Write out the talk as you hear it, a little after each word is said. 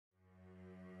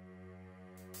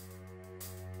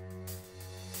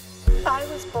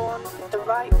was born with the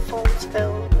right forms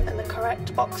filled and the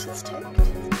correct boxes ticked.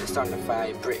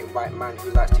 Personified Britain white man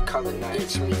who likes to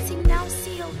colonise. Each meeting now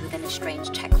sealed within a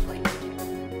strange checkpoint.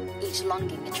 Each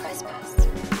longing a trespass.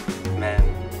 Men,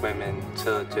 women,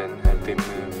 children have been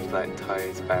moved like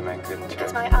toys by my country.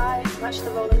 Because my eyes match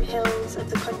the rolling hills of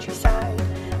the countryside,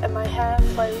 and my hair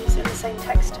flows in the same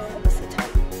texture as the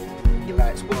Thames. He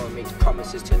likes war, makes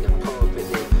promises to the poor,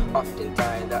 but they often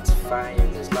die, that's fine,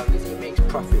 as long as he makes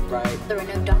profit right. There are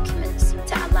no documents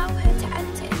to allow her to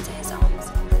enter into his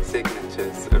arms.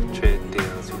 Signatures of trade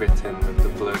deals written with the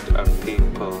blood of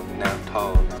people now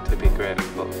told to be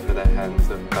grateful for the hands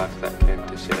of God that came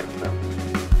to shape them.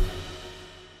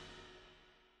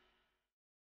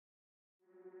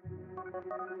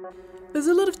 There's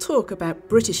a lot of talk about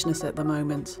Britishness at the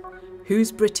moment.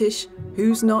 Who's British?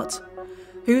 Who's not?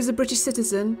 Who's a British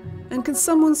citizen? And can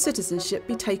someone's citizenship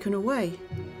be taken away?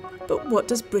 But what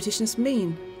does Britishness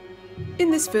mean? In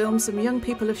this film, some young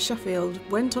people of Sheffield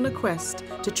went on a quest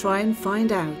to try and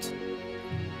find out.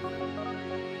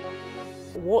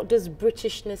 What does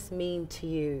Britishness mean to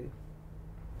you?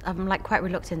 I'm like quite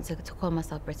reluctant to call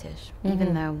myself British,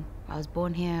 even though I was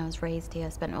born here, I was raised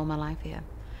here, spent all my life here.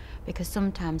 Because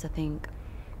sometimes I think,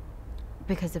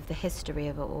 because of the history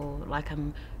of it all, like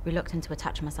I'm reluctant to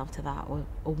attach myself to that or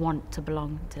want to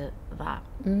belong to that.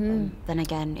 Then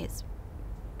again, it's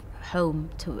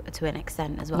home to an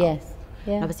extent as well. Yes.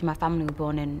 Yeah. Obviously my family were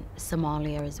born in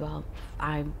Somalia as well.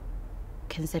 I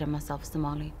consider myself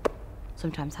Somali,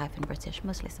 sometimes hyphen British,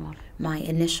 mostly Somali. My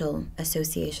initial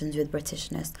associations with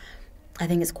Britishness, I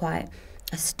think it's quite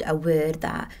a word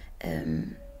that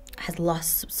has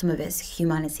lost some of its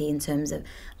humanity in terms of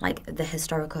like the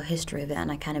historical history of it,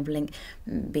 and I kind of link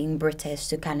being British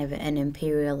to kind of an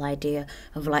imperial idea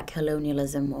of like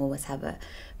colonialism or whatever.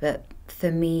 But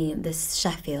for me, this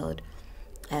Sheffield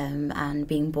and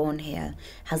being born here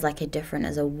has like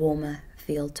a warmer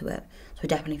feel to it. So I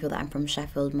definitely feel that I'm from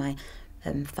Sheffield. My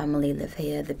family live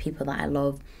here, the people that I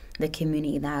love, the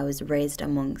community that I was raised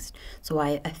amongst. So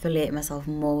I affiliate myself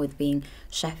more with being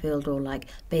Sheffield or like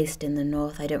based in the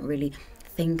north. I don't really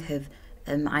think of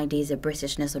ideas of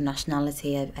Britishness or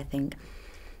nationality, I think,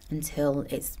 until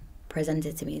it's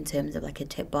presented to me in terms of like a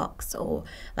tick box or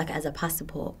like as a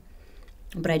passport.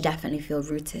 But I definitely feel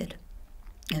rooted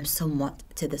somewhat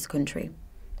to this country.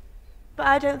 But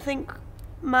I don't think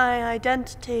my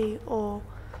identity or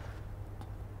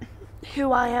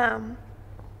who I am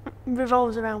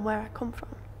revolves around where I come from.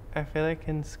 I feel like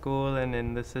in school and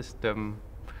in the system,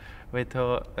 we're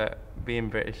taught that being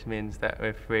British means that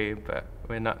we're free, but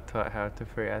we're not taught how to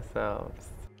free ourselves.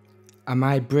 Am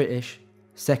I British?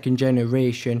 Second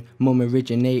generation, mum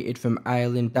originated from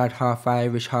Ireland, dad half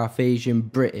Irish, half Asian,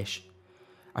 British.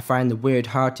 I find the word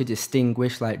hard to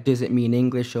distinguish, like does it mean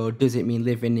English or does it mean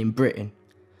living in Britain?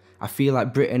 I feel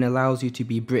like Britain allows you to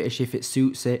be British if it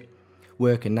suits it.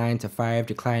 Work a 9 to 5,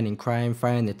 declining crime,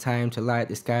 find the time to light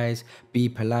the skies, be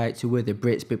polite to other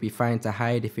Brits but be fine to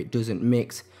hide if it doesn't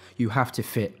mix. You have to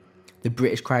fit the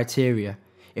British criteria.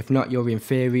 If not, you're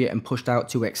inferior and pushed out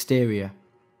to exterior.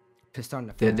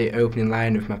 The opening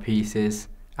line of my piece is,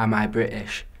 am I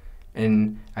British?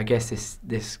 And I guess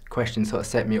this question sort of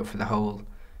set me up for the whole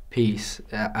piece,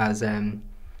 as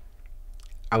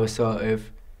I was sort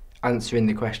of answering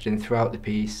the question throughout the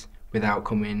piece without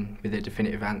coming with a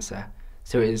definitive answer.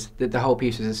 So it is the whole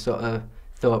piece was a sort of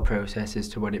thought process as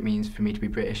to what it means for me to be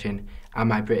British, and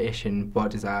am I British, and what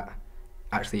does that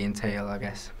actually entail, I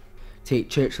guess.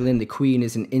 Take Churchill and the Queen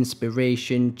as an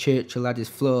inspiration. Churchill had his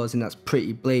flaws and that's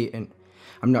pretty blatant.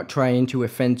 I'm not trying to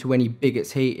offend to any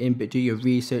bigots hating, but do your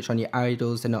research on your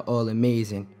idols, they're not all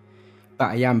amazing. But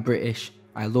I am British,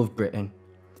 I love Britain.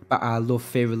 But I love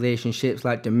fair relationships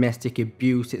like domestic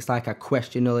abuse. It's like I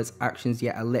question all its actions,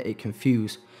 yet I let it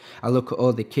confuse. I look at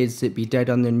all the kids that be dead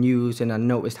on the news and I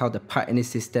noticed how the pattern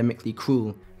is systemically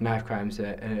cruel. Knife crimes are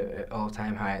at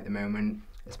all-time high at the moment,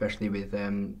 especially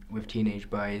with teenage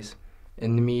boys.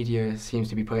 And the media seems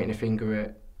to be pointing a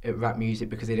finger at rap music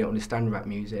because they don't understand rap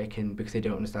music and because they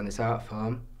don't understand this art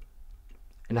form.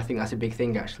 And I think that's a big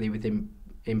thing actually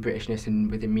in Britishness and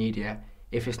within media.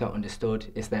 If it's not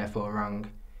understood, it's therefore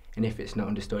wrong. And if it's not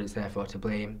understood, it's therefore to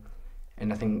blame.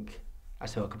 And I think I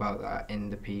talk about that in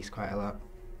the piece quite a lot.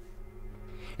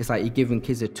 It's like you're giving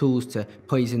kids the tools to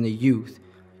poison the youth.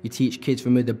 You teach kids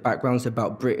from other backgrounds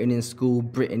about Britain in school.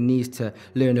 Britain needs to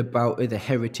learn about other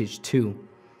heritage too.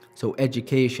 So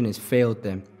education has failed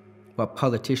them. While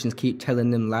politicians keep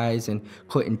telling them lies and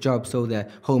cutting jobs so their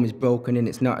home is broken and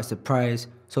it's not a surprise.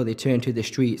 So they turn to the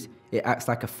streets It acts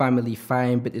like a family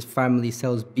fine, but this family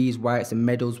sells beeswax and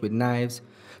meadows with knives.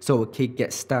 So a kid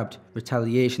gets stabbed,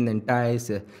 retaliation then dies,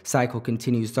 the cycle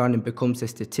continues on and becomes a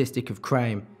statistic of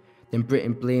crime. Then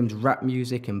Britain blames rap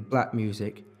music and black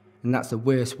music. And that's the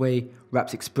worst way,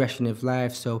 rap's expression of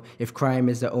life. So if crime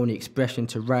is the only expression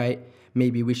to write,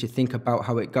 maybe we should think about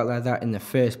how it got like that in the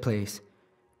first place.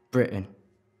 Britain.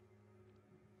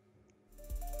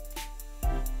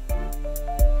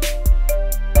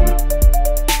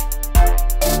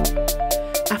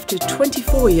 After a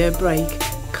 24-year break,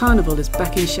 Carnival is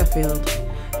back in Sheffield.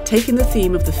 Taking the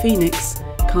theme of the Phoenix,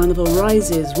 Carnival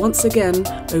rises once again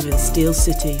over the Steel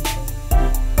City.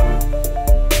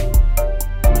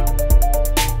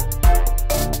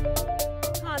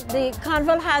 The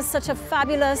Carnival has such a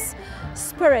fabulous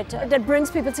spirit that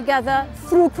brings people together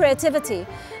through creativity,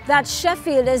 that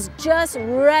Sheffield is just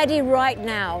ready right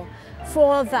now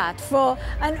for that.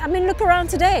 And I mean, look around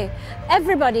today.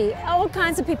 Everybody, all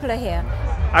kinds of people are here.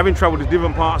 Having travelled to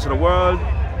different parts of the world,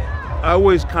 I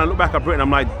always kind of look back at Britain, I'm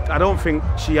like, I don't think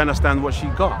she understands what she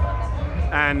got.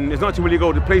 And it's not until you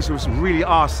go to places which really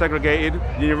are segregated,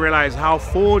 you realise how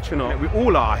fortunate we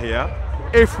all are here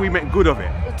if we make good of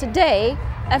it. Today,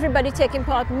 everybody taking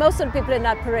part, most of the people in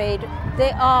that parade,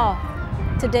 they are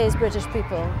today's British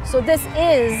people. So this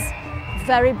is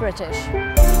very British.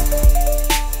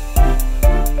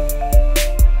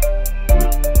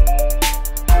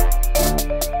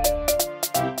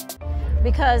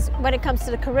 Because when it comes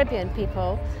to the Caribbean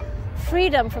people,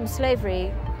 freedom from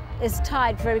slavery is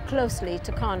tied very closely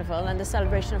to Carnival and the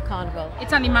celebration of Carnival.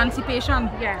 It's an emancipation.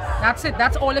 Yes. That's it.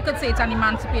 That's all I could say. It's an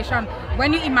emancipation.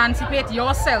 When you emancipate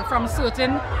yourself from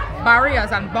certain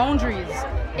barriers and boundaries,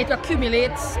 it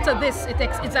accumulates to this.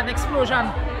 It's an explosion.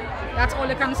 That's all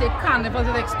I can say. Carnival is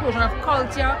an explosion of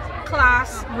culture,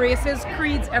 class, races,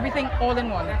 creeds, everything all in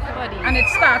one. And it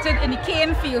started in the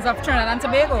cane fields of Trinidad and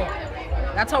Tobago.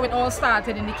 That's how it all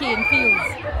started, in the cane fields.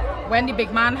 When the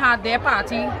big man had their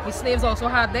party, the slaves also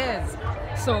had theirs.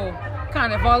 So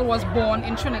Carnival was born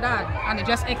in Trinidad and it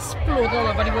just exploded all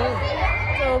over the world.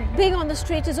 So being on the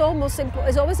street is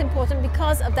always important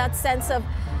because of that sense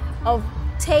of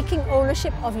taking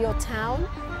ownership of your town.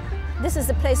 This is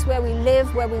the place where we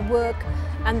live, where we work,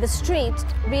 and the street,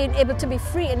 being able to be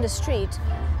free in the street,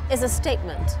 is a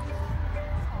statement.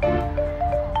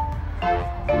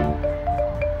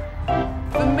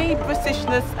 For me,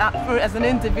 Britishness as an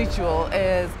individual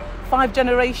is 5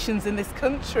 generations in this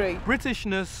country.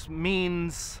 Britishness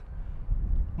means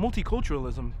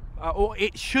multiculturalism, or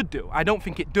it should do. I don't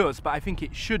think it does, but I think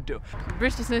it should do.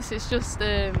 Britishness is just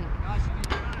a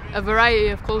variety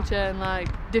of culture and like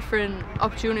different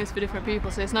opportunities for different people,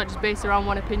 so it's not just based around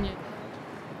one opinion.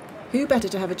 Who better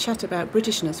to have a chat about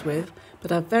Britishness with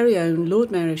but our very own Lord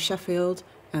Mayor of Sheffield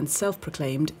and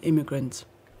self-proclaimed immigrant.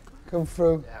 Come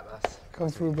through. Yeah, come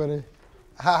through, buddy.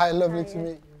 Hi, lovely to meet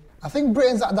you. I think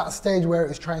Britain's at that stage where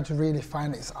it's trying to really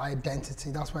find its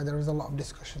identity. That's why there is a lot of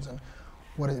discussions on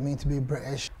what does it mean to be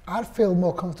British. I'd feel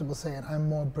more comfortable saying I'm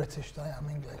more British than I am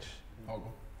English.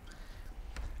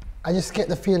 I just get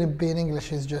the feeling being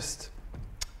English is just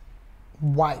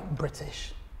white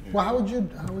British. Yeah. Well, how would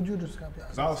you describe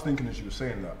it? I was thinking as you were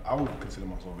saying that, I would consider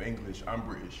myself English and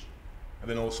British, and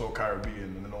then also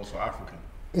Caribbean, and then also African.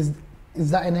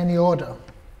 Is that in any order?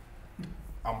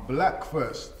 I'm black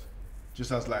first,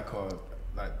 just as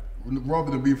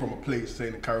rather than being from a place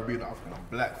saying the Caribbean or African, I'm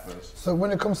black first. So when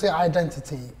it comes to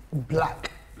identity, black.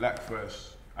 Black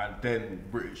first, and then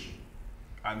British.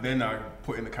 And then I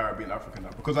put in the Caribbean, African,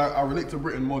 because I relate to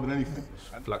Britain more than anything.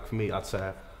 Like for me, I'd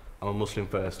say I'm a Muslim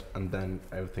first, and then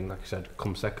everything, like you said,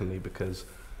 comes secondly, because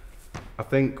I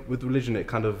think with religion, it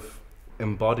kind of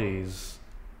embodies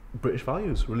British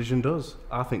values. Religion does.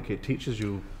 I think it teaches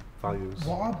you values.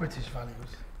 What are British values?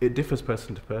 It differs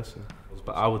person to person,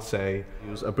 but I would say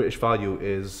a British value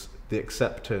is the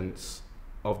acceptance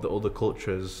of the other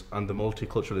cultures and the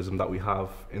multiculturalism that we have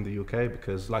in the UK,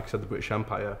 because like I said, the British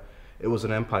Empire, it was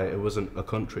an empire, it wasn't a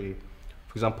country.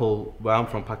 For example, where I'm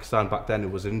from, Pakistan, back then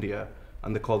it was India,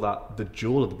 and they call that the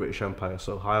jewel of the British Empire.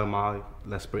 So how am I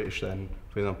less British than,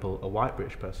 for example, a white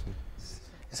British person?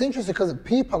 It's interesting because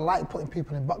people like putting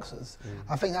people in boxes.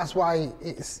 I think that's why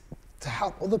it's to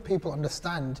help other people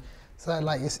understand. So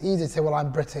like it's easy to say, well,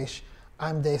 I'm British,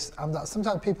 I'm this, I'm that.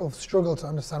 Sometimes people struggle to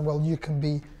understand, well, you can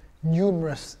be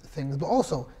numerous things, but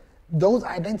also those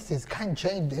identities can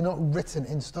change. They're not written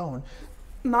in stone.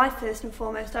 My first and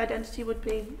foremost identity would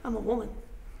be I'm a woman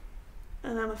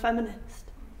and I'm a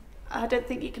feminist. I don't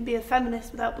think you can be a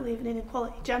feminist without believing in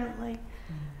equality generally.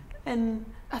 And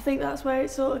I think that's where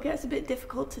it sort of gets a bit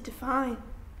difficult to define.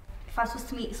 if I was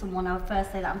to meet someone, I would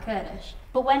first say that I'm Kurdish.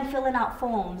 But when filling out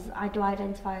forms, I do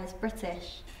identify as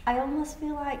British. I almost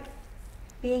feel like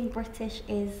being British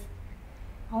is,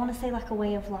 I want to say like a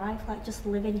way of life, like just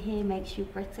living here makes you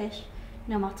British,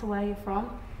 no matter where you're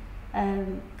from.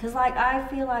 Because like I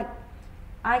feel like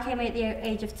I came at the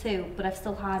age of 2, but I've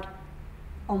still had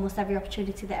almost every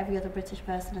opportunity that every other British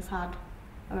person has had,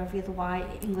 or every other white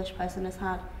English person has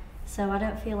had. So I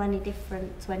don't feel any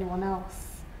different to anyone else.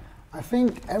 I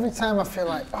think every time I feel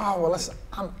like, oh, well,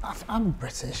 I'm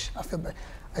British, I feel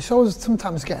I always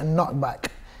sometimes get a knockback,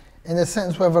 in the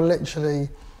sense whether literally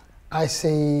I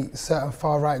see certain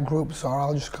far-right groups, or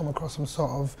I'll just come across some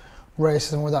sort of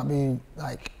racism, would that be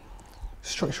like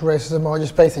structural racism, or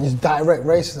just basically just direct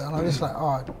racism, and I'm just like,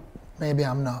 oh, maybe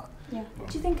I'm not. Yeah.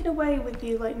 Do you think in a way with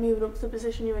you like moving up to the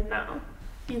position you're in now,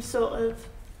 you've sort of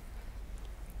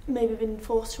maybe been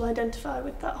forced to identify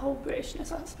with that whole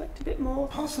Britishness aspect a bit more?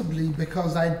 Possibly,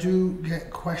 because I do get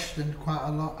questioned quite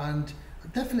a lot, and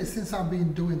definitely since I've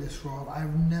been doing this role,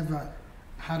 I've never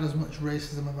had as much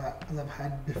racism as I've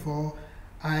had before.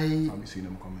 Have you seen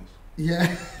them comments?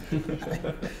 Yeah.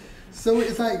 So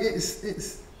it's like,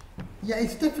 yeah,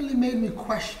 it's definitely made me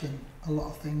question a lot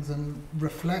of things and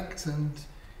reflect, and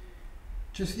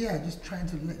just trying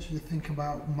to literally think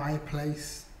about my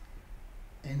place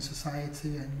in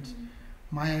society and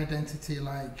my identity,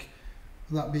 like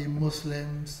that being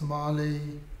Muslim, Somali,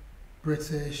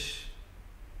 British,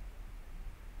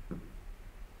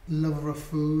 lover of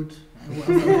food,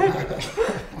 whatever.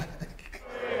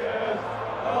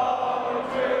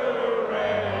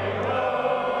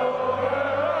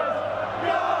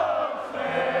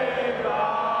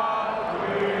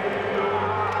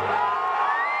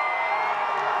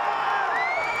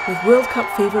 With World Cup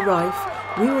fever rife,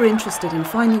 we were interested in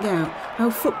finding out how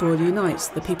football unites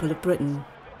the people of Britain.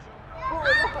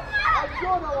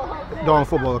 Dawn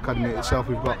Football Academy itself,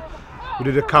 we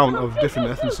did a count of different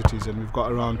ethnicities, and we've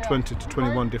got around 20 to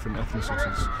 21 different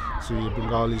ethnicities. So you've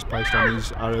Bengalis,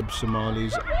 Pakistanis, Arabs,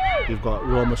 Somalis, we've got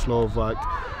Roma, Slovak,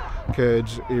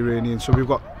 Kurds, Iranians. So we've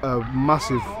got a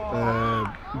massive,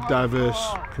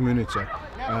 diverse community,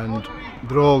 and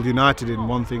they're all united in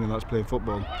one thing, and that's playing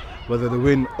football. Whether they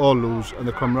win or lose, and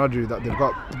the camaraderie that they've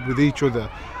got with each other,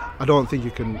 I don't think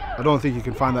you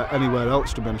can find that anywhere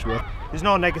else, to be honest with you. There's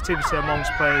no negativity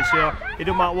amongst players. It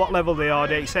don't matter what level they are,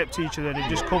 they accept each other, they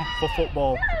just come for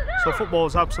football. So football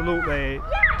is absolutely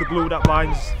the glue that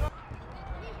binds.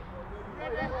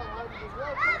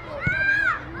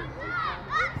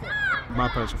 My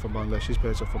parents are from Bangladesh, his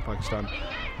parents are from Pakistan.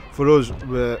 For us,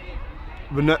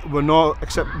 we're not,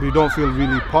 except we don't feel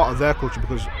really part of their culture,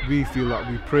 because we feel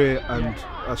that we pray and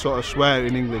sort of swear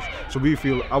in English. So we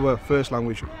feel our first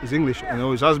language is English, and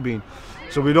always has been.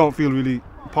 So we don't feel really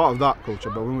part of that culture.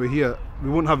 But when we're here, we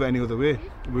wouldn't have it any other way.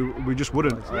 We just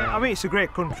wouldn't. Yeah, I mean, it's a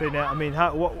great country now. I mean,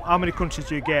 how many countries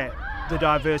do you get? The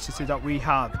diversity that we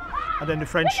have, and then the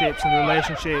friendships and the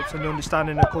relationships and the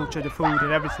understanding of culture, the food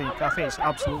and everything. I think it's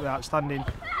absolutely outstanding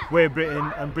where Britain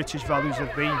and British values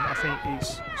have been. I think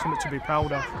it's something to be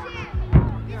proud of.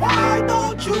 Why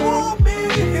don't you want me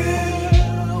here?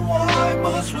 Why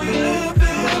must we live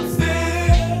in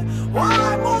fear?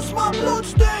 Why must my blood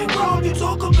stain brown? You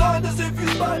talk of blindness if you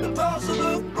find the parcel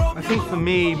of broken. I think for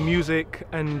me, music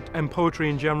and poetry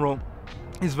in general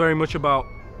is very much about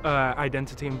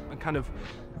identity and kind of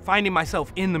finding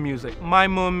myself in the music. My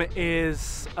mum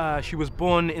is, she was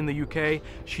born in the UK,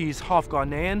 she's half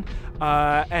Ghanaian,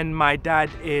 and my dad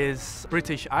is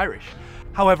British Irish.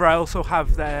 However, I also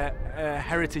have the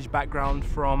heritage background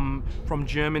from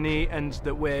Germany, and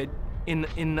that we're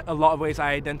in a lot of ways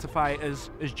I identify as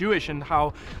Jewish, and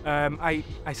how I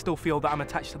still feel that I'm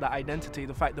attached to that identity.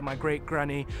 The fact that my great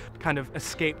granny kind of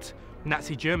escaped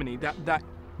Nazi Germany, that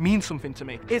means something to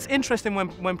me. It's interesting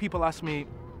when people ask me,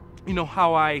 you know,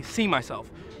 how I see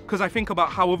myself, because I think about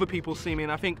how other people see me,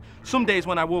 and I think some days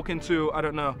when I walk into, I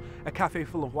don't know, a cafe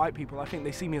full of white people, I think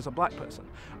they see me as a black person.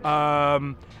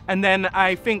 And then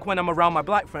I think when I'm around my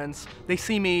black friends, they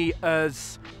see me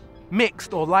as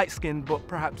mixed or light-skinned, but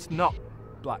perhaps not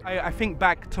black. I think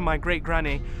back to my great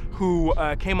granny who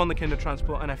came on the kinder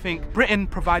transport, and I think Britain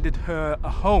provided her a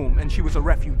home, and she was a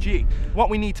refugee. What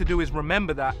we need to do is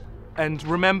remember that, and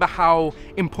remember how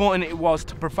important it was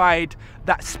to provide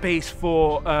that space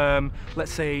for,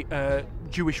 let's say,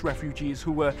 Jewish refugees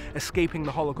who were escaping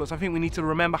the Holocaust. I think we need to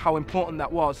remember how important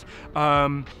that was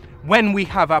when we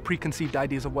have our preconceived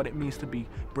ideas of what it means to be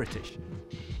British.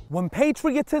 When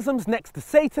patriotism's next to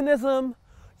Satanism,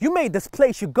 you made this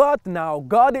place your God now,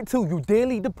 guard it till you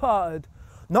dearly departed.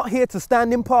 Not here to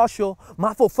stand impartial,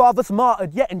 my forefathers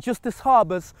martyred, yet injustice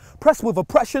harbours. Pressed with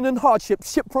oppression and hardship,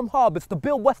 shipped from harbours to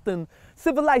build Western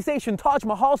civilization, Taj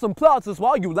Mahals and plazas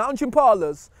while you lounge in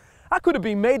parlours. I could have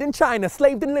been made in China,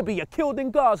 slaved in Libya, killed in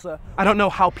Gaza. I don't know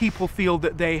how people feel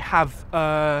that they have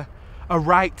a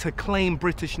right to claim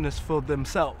Britishness for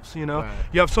themselves, you know? Right.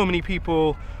 You have so many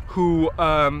people who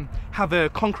have a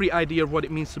concrete idea of what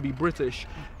it means to be British,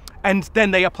 and then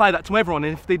they apply that to everyone,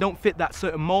 and if they don't fit that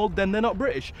certain mold, then they're not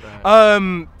British.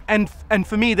 Right. And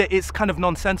for me, that it's kind of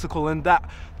nonsensical, and that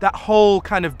whole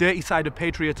kind of dirty side of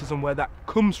patriotism, where that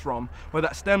comes from, where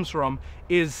that stems from,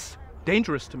 is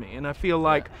dangerous to me. And I feel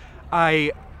like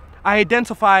I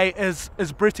identify as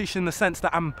British in the sense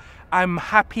that I'm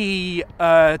happy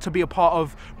to be a part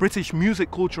of British music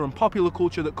culture and popular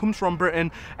culture that comes from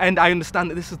Britain, and I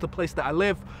understand that this is the place that I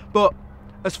live. But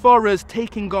as far as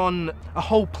taking on a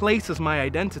whole place as my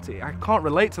identity, I can't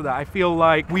relate to that. I feel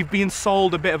like we've been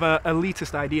sold a bit of an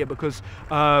elitist idea, because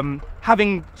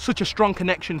having such a strong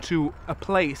connection to a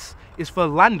place is for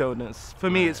landowners. For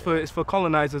me, it's for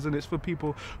colonizers, and it's for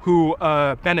people who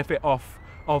benefit off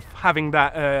of having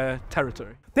that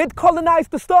territory. They'd colonize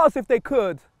the stars if they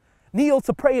could. Kneel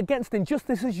to pray against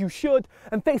injustice as you should,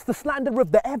 and face the slander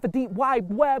of the ever-deep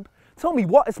wide web. Tell me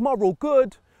what is moral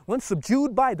good, when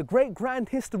subdued by the great grand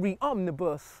history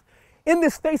omnibus. In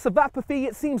this face of apathy,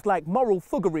 it seems like moral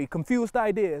fuggery, confused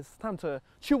ideas. Time to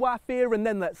chew our fear and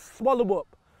then let's swallow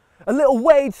up. A little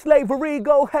wage slavery,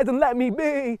 go ahead and let me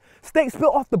be. States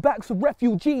built off the backs of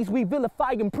refugees we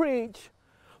vilify and preach.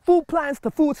 Food plans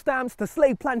to food stamps, to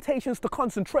slave plantations, to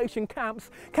concentration camps.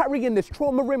 Carrying this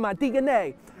trauma in my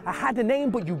DNA. I had a name,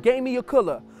 but you gave me a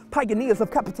colour. Pioneers of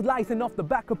capitalising off the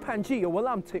back of Pangea, while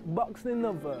I'm tick boxing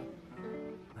over.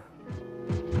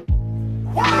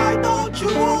 Why don't you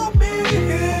want me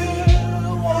here?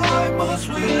 Why must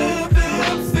we live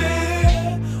in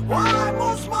fear? Why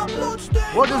must my blood stay?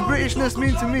 What does Britishness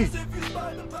mean to me?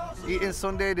 Eating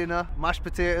Sunday dinner, mashed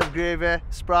potatoes, gravy,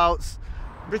 sprouts.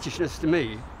 Britishness to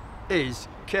me is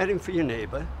caring for your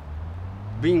neighbour,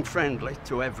 being friendly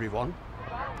to everyone.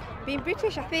 Being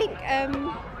British, I think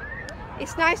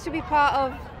it's nice to be part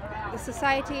of the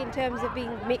society in terms of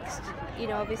being mixed, you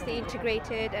know, obviously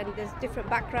integrated, and there's different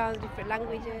backgrounds, different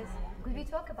languages. Could we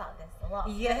talk about this a lot?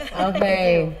 Yeah.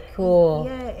 Okay, cool.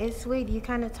 Yeah, it's weird. You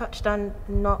kind of touched on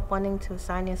not wanting to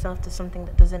assign yourself to something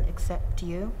that doesn't accept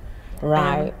you.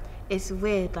 Right. It's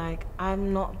weird, like,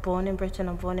 I'm not born in Britain,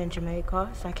 I'm born in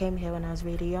Jamaica, so I came here when I was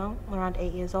really young, around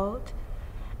 8 years old.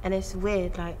 And it's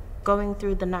weird, like, going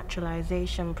through the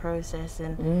naturalization process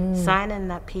and signing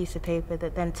that piece of paper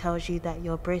that then tells you that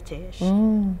you're British.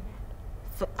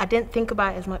 I didn't think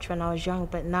about it as much when I was young,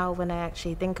 but now when I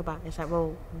actually think about it, it's like,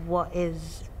 well, what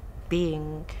is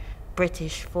being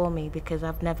British for me? Because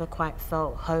I've never quite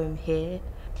felt home here.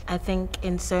 I think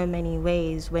in so many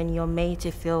ways, when you're made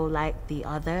to feel like the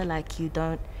other, like you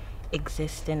don't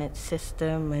exist in its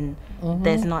system, and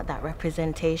there's not that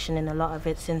representation in a lot of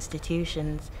its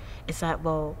institutions, it's like,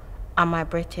 well, am I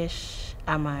British?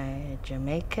 Am I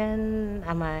Jamaican?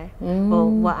 Am I, well,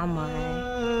 what am I?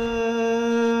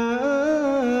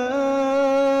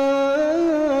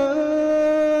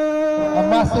 A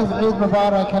massive Eid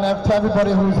Mubarak and to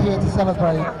everybody who's here to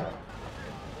celebrate.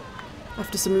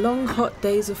 After some long, hot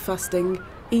days of fasting,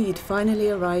 Eid finally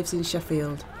arrives in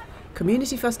Sheffield.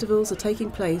 Community festivals are taking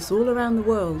place all around the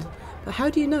world, but how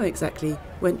do you know exactly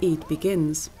when Eid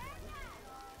begins?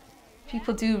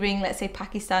 People do ring, let's say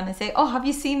Pakistan, and say, oh, have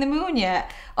you seen the moon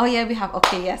yet? Oh yeah, we have.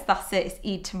 Okay, yes, that's it, it's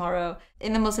Eid tomorrow.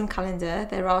 In the Muslim calendar,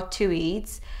 there are 2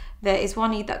 Eids. There is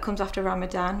one Eid that comes after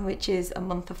Ramadan, which is a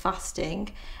month of fasting,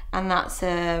 and that's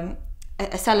a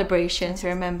celebration to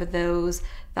remember those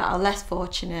that are less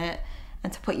fortunate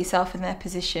and to put yourself in their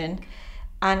position.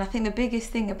 And I think the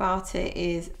biggest thing about it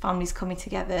is families coming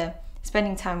together,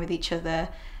 spending time with each other,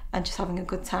 and just having a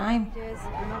good time.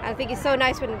 I think it's so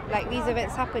nice when like these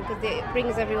events happen, because it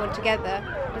brings everyone together.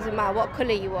 It doesn't matter what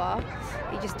colour you are,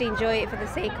 you just enjoy it for the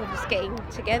sake of just getting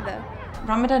together.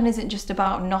 Ramadan isn't just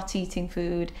about not eating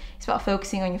food, it's about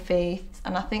focusing on your faith,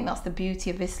 and I think that's the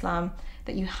beauty of Islam,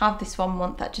 that you have this 1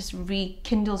 month that just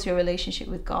rekindles your relationship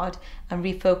with God and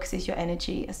refocuses your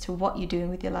energy as to what you're doing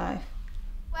with your life.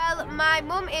 Well, my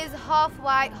mum is half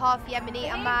white, half Yemeni,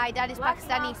 and my dad is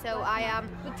Pakistani, so I am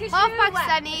half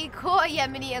Pakistani, quarter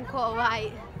Yemeni and quarter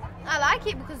white. I like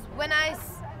it because when I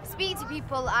speak to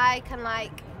people, I can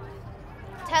like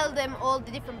tell them all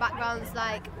the different backgrounds,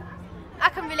 like I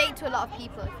can relate to a lot of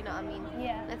people, if you know what I mean.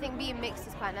 Yeah. I think being mixed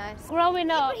is quite nice. Growing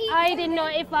up, I didn't know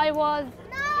if I was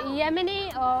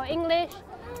Yemeni or English,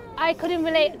 I couldn't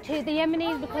relate to the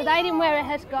Yemenis because I didn't wear a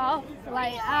headscarf.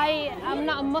 Like I'm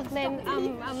not a Muslim.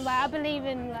 I believe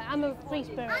in. I'm a free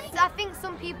spirit. I think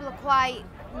some people are quite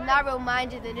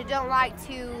narrow-minded and they don't like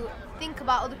to think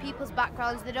about other people's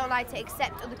backgrounds. They don't like to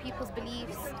accept other people's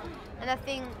beliefs, and I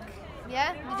think,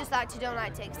 yeah, they just don't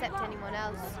like to accept anyone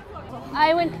else.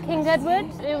 I went to King Edward.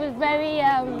 It was very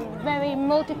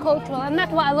multicultural, and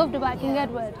that's what I loved about King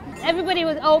Edward. Everybody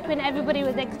was open, everybody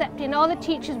was accepting. All the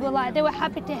teachers were like, they were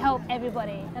happy to help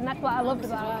everybody, and that's what I loved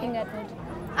about King Edward.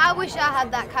 I wish I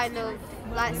had that kind of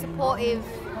like supportive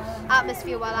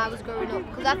atmosphere while I was growing up,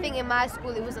 because I think in my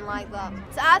school it wasn't like that.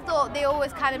 So I thought they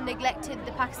always kind of neglected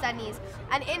the Pakistanis,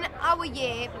 and in our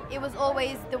year it was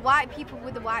always the white people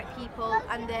with the white people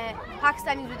and the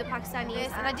Pakistanis with the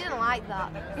Pakistanis, and I didn't like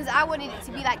that because I wanted it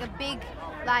to be like a big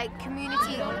like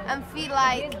community and feel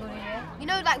like, you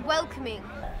know, like welcoming.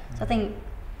 So I think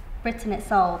Britain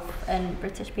itself and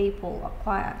British people are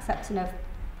quite accepting of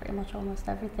pretty much almost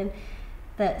everything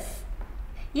that's,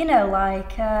 you know,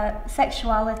 like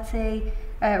sexuality,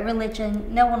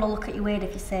 religion. No one will look at you weird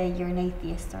if you say you're an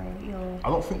atheist or you're... I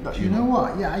don't think that. You know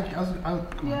what? Yeah,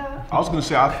 I was going to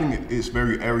say, I think it's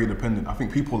very area dependent. I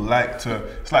think people like to,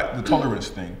 it's like the tolerance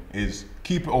thing is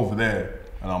keep it over there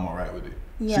and I'm alright with it.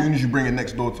 Yeah. As soon as you bring it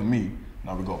next door to me,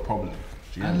 now we've got a problem.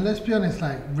 And let's be honest,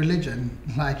 like religion,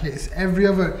 like it's every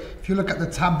other, if you look at the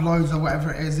tabloids or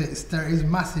whatever it is, there is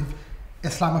massive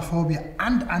Islamophobia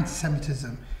and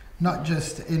anti-Semitism, not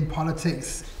just in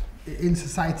politics, in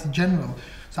society in general.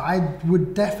 So I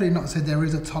would definitely not say there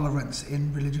is a tolerance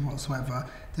in religion whatsoever.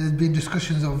 There's been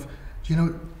discussions of, you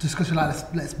know, discussion like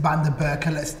let's ban the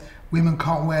burqa, women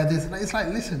can't wear this. It's like,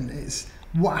 listen, it's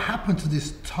what happened to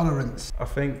this tolerance? I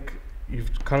think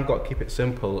you've kind of got to keep it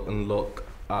simple and look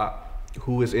at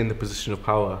who is in the position of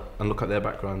power and look at their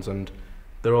backgrounds, and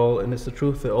they're all, and it's the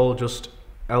truth, they're all just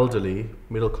elderly,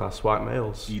 middle class white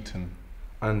males. Eton.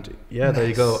 And yeah, there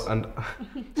you go. And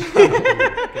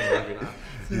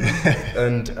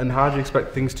and how do you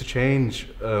expect things to change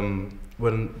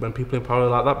when people in power are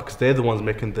like that? Because they're the ones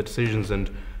making the decisions and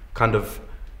kind of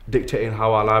dictating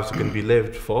how our lives are going to be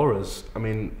lived for us. I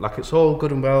mean, like, it's all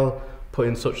good and well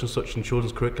putting such and such in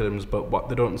children's curriculums, but what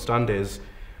they don't understand is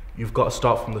you've got to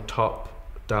start from the top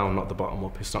down, not the bottom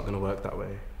up. It's not going to work that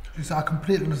way. So I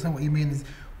completely understand what you mean. Is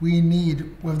we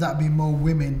need, whether that be more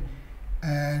women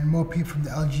and more people from the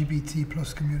LGBT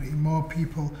plus community, more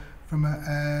people from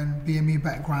a BME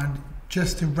background,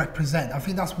 just to represent. I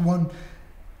think that's one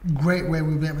great way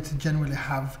we'll be able to generally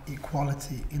have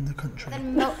equality in the country.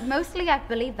 And mostly I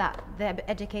believe that the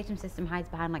education system hides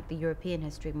behind like the European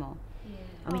history more. Yeah.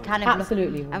 And we kind of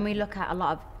absolutely look, and we look at a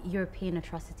lot of European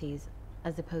atrocities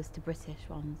as opposed to British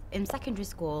ones. In secondary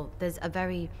school, there's a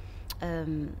very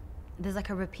there's like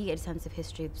a repeated sense of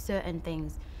history of certain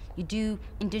things. You do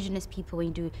Indigenous people, when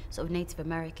you do sort of Native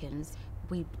Americans,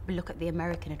 we look at the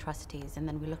American atrocities, and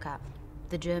then we look at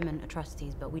the German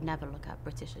atrocities, but we never look at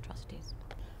British atrocities.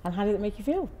 And how did it make you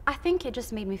feel? I think it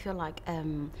just made me feel like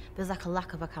there's like a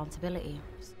lack of accountability.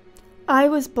 I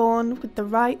was born with the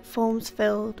right forms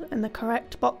filled and the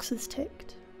correct boxes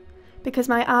ticked, because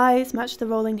my eyes match the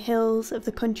rolling hills of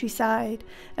the countryside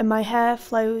and my hair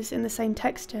flows in the same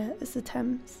texture as the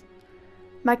Thames.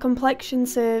 My complexion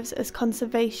serves as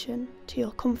conservation to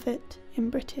your comfort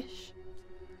in British.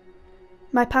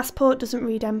 My passport doesn't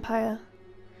read Empire.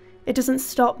 It doesn't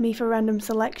stop me for random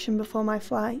selection before my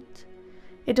flight.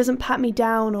 It doesn't pat me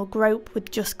down or grope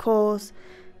with just cause.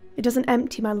 It doesn't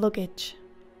empty my luggage,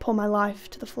 pour my life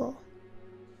to the floor.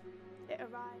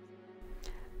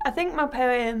 I think my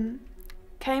poem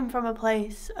came from a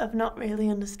place of not really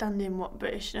understanding what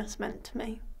Britishness meant to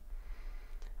me.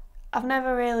 I've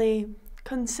never really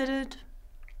considered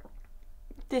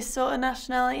this sort of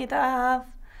nationality that I have,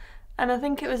 and I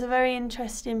think it was a very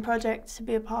interesting project to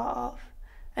be a part of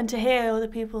and to hear other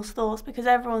people's thoughts, because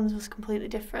everyone's was completely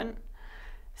different.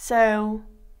 So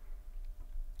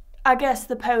I guess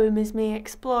the poem is me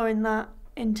exploring that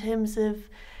in terms of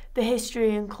the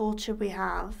history and culture we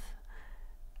have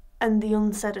and the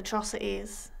unsaid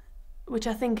atrocities, which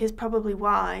I think is probably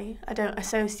why I don't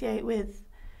associate with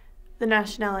the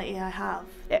nationality I have.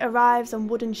 It arrives on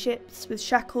wooden ships with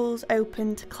shackles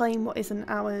open to claim what isn't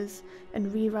ours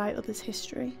and rewrite others'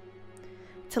 history.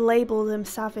 To label them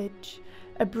savage,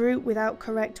 a brute without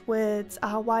correct words,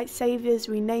 our white saviours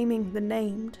renaming the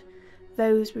named,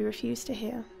 those we refuse to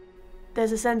hear.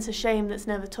 There's a sense of shame that's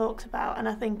never talked about, and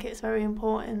I think it's very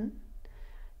important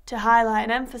to highlight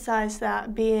and emphasise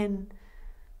that, being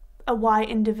a white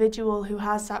individual who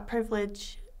has that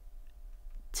privilege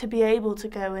to be able to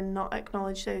go and not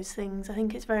acknowledge those things. I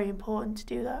think it's very important to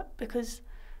do that, because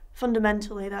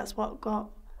fundamentally that's what got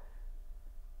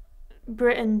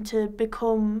Britain to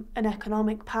become an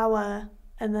economic power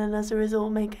and then as a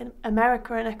result make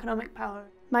America an economic power.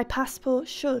 My passport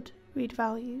should read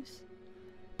values.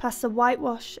 Past the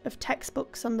whitewash of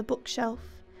textbooks on the bookshelf,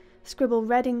 scribble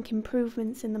red ink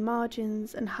improvements in the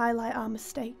margins and highlight our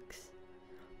mistakes.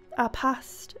 Our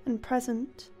past and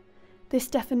present, this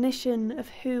definition of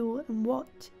who and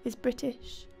what is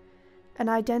British, an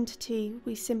identity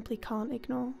we simply can't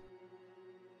ignore.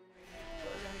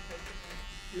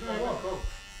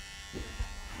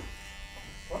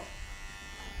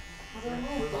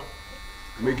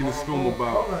 Making this film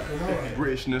about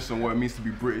Britishness and what it means to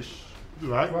be British.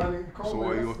 Right. So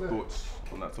what are your thoughts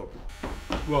on that topic?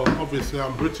 Well, obviously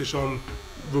I'm British on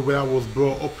the way I was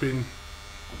brought up in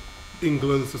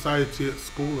England society at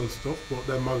school and stuff, but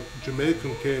then my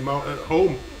Jamaican came out at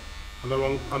home and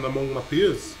among my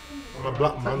peers. I'm a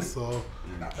black man, so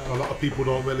a lot of people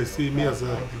don't really see me as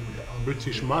a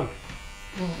British man.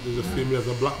 They just see me as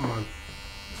a black man.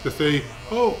 They say,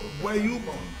 oh, where you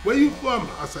from?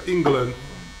 I said, England.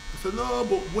 I said, no,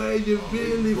 but where you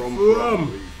really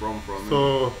from?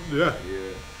 So, yeah,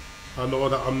 I know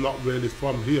that I'm not really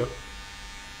from here.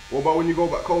 What about when you go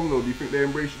back home though? Do you think they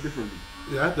embrace you differently?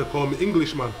 Yeah, they call me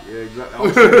Englishman. Yeah, exactly.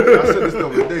 I said this the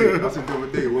other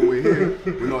day. When we're here,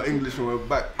 we're not English when we're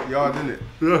backyard, innit?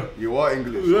 Yeah. You are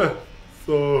English. Yeah.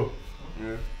 So,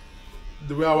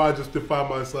 the way I just define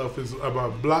myself is I'm a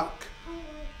black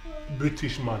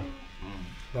British man.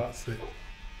 That's it.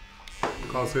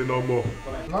 Can't say no more.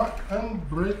 Black and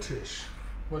British.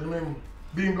 What do you mean?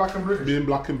 Being black and British? Being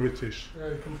black and British. Yeah,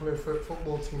 you can play for a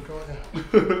football team, can't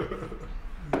you?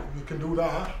 You can do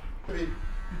that. You're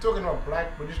talking about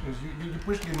black Britishness. You're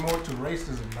pushing it more to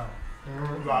racism now.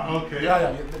 Right, okay.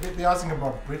 Yeah, they're asking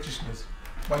about Britishness.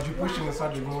 But you're pushing the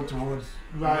subject more towards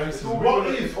racism. So what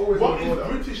is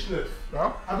Britishness?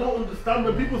 Huh? I don't understand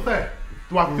when people say,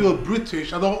 do I feel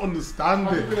British? I don't understand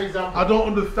I'll it. give you an example. I don't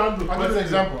understand the question. I'll give you an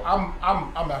example.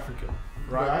 I'm African,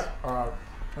 right?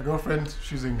 My girlfriend,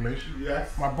 she's English.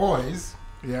 Yes. My boys,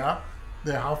 they're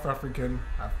half African,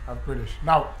 half British.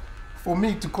 Now, for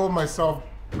me to call myself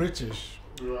British,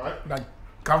 like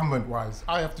government-wise,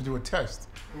 I have to do a test.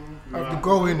 I have to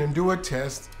go in and do a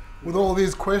test with all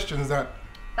these questions that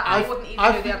I wouldn't even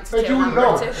know the answer to. That you would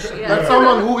know. British, That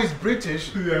someone who is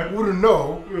British wouldn't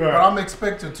know, but I'm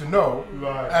expected to know.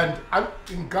 And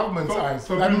in government's eyes,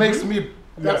 that makes me,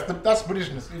 that's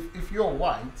Britishness. If you're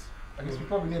white, I guess we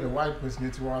probably need a white person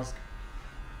here to ask,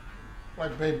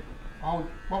 like, babe,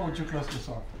 what would you class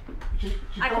yourself?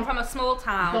 I come from a small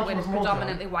town with small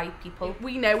predominantly white people.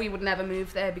 We know we would never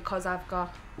move there because I've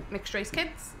got mixed race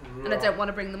kids and I don't want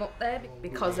to bring them up there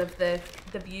because of the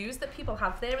views that people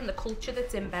have there and the culture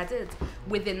that's embedded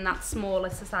within that smaller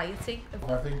society.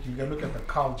 I think you can look at the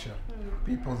culture,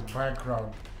 people's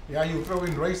background. Yeah, you throw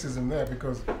in racism there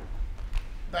because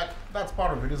that's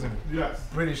part of it, isn't it? Yes.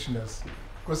 Britishness.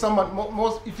 Because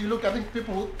most, if you look, I think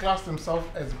people who class themselves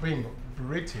as being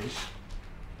British,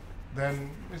 then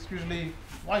it's usually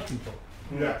white people.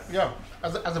 Yes. Yeah.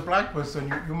 As a black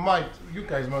person, you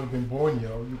guys might have been born here,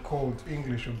 you're called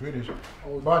English or British,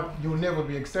 but you'll never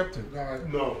be accepted.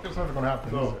 No. It's not going to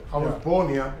happen. No. Is it? I was born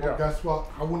here, but guess what?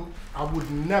 I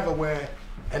would never wear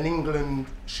an England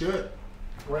shirt.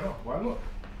 Why not? Why not?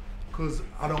 Because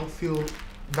I don't feel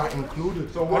that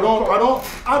included. So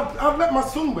I've let my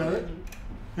son wear it.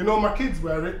 You know, my kids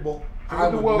wear it, but I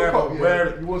would never wear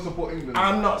it. You won't support England?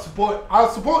 I'll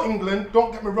support England,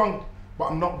 don't get me wrong, but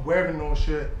I'm not wearing no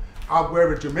shirt. I'll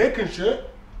wear a Jamaican shirt.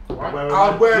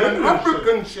 I'll wear an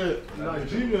African shirt.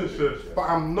 Nigerian shirt. But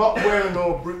I'm not wearing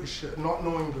no British shirt, not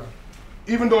no England.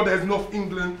 Even though there's enough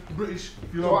England, British,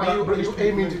 you know, are you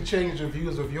aiming to change the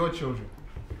views of your children?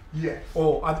 Yes.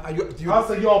 Or do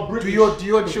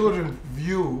your children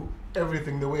view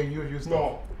everything the way you used to?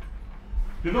 No.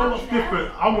 You know what's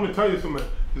different? I want to tell you something.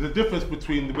 There's a difference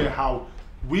between the way how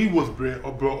we was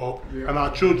brought up and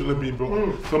our children have been brought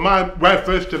up. So we're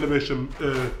first generation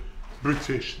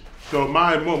British. So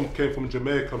my mum came from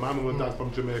Jamaica, my mum and dad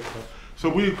from Jamaica. So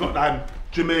we've got that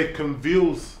Jamaican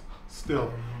views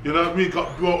still. You know, we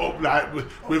got brought up like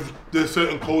with the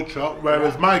certain culture,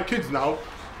 whereas my kids now,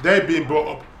 they've been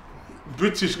brought up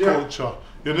British culture.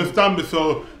 You understand me?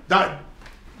 So that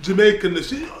Jamaican,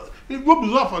 it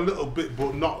rubs off a little bit,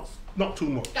 but not too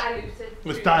much. Diluted.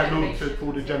 It's diluted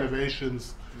through the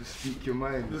generations. Just speak your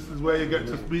mind. This is where you get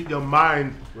to speak your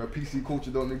mind. Where PC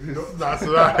culture don't exist. That's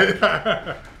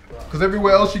right. Because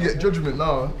everywhere else you get judgment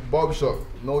now. Barbershop,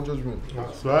 no judgment.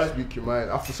 That's right. Speak your mind.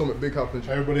 After something big happens.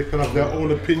 Everybody can have their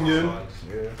own opinion.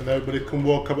 And everybody can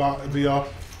walk about via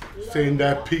saying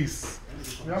their piece.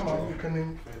 Yeah, man, you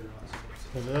can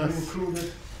include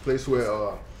it. Place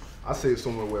where I say it's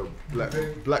somewhere where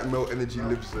black male energy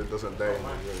lives and doesn't die.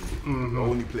 The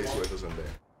only place where it doesn't die.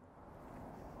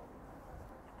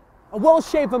 A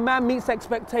well-shaven man meets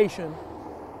expectation.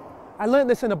 I learned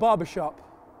this in a barbershop.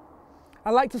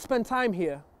 I like to spend time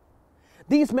here.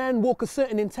 These men walk a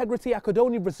certain integrity I could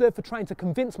only reserve for trying to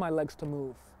convince my legs to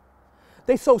move.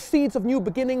 They sow seeds of new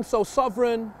beginnings, so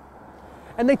sovereign,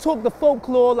 and they talk the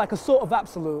folklore like a sort of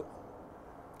absolute.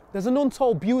 There's an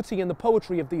untold beauty in the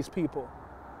poetry of these people.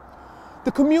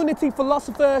 The community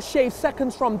philosopher shaves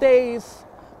seconds from days,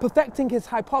 perfecting his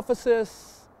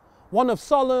hypothesis, one of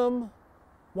solemn,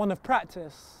 one of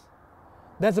practice.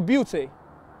 There's a beauty.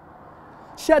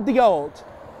 Shed the old.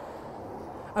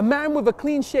 A man with a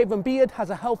clean-shaven beard has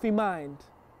a healthy mind,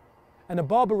 and a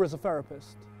barber is a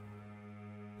therapist.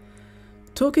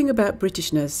 Talking about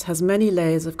Britishness has many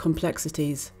layers of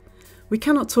complexities. We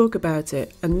cannot talk about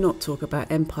it and not talk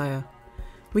about empire.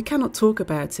 We cannot talk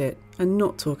about it and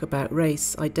not talk about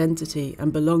race, identity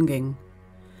and belonging.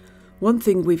 One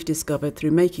thing we've discovered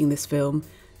through making this film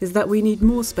is that we need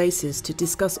more spaces to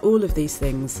discuss all of these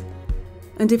things.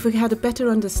 And if we had a better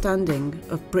understanding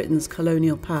of Britain's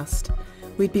colonial past,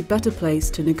 we'd be better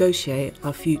placed to negotiate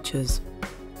our futures.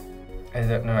 I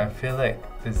don't know, I feel like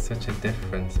there's such a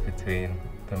difference between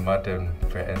the modern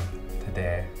Britain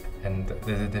today and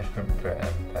there's a different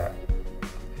Britain that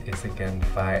is again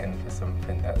fighting for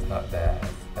something that's not theirs,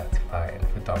 that's fighting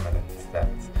for dominance,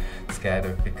 that's scared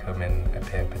of becoming a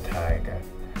paper tiger.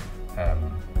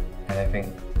 And I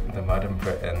think the modern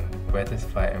Britain, we're just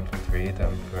fighting for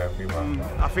freedom for everyone.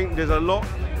 I think there's a lot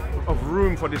of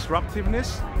room for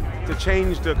disruptiveness to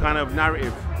change the kind of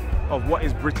narrative of what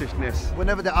is Britishness.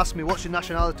 Whenever they ask me what's your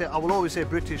nationality, I will always say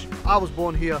British. I was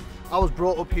born here, I was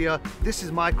brought up here, this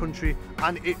is my country,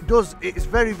 and it's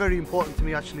very, very important to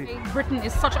me actually. Britain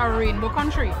is such a rainbow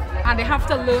country, and they have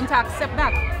to learn to accept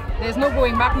that. There's no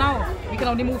going back now, we can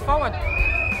only move forward.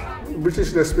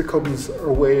 Britishness becomes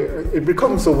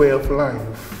a way of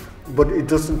life, but it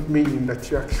doesn't mean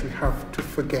that you actually have to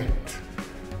forget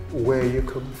where you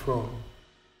come from.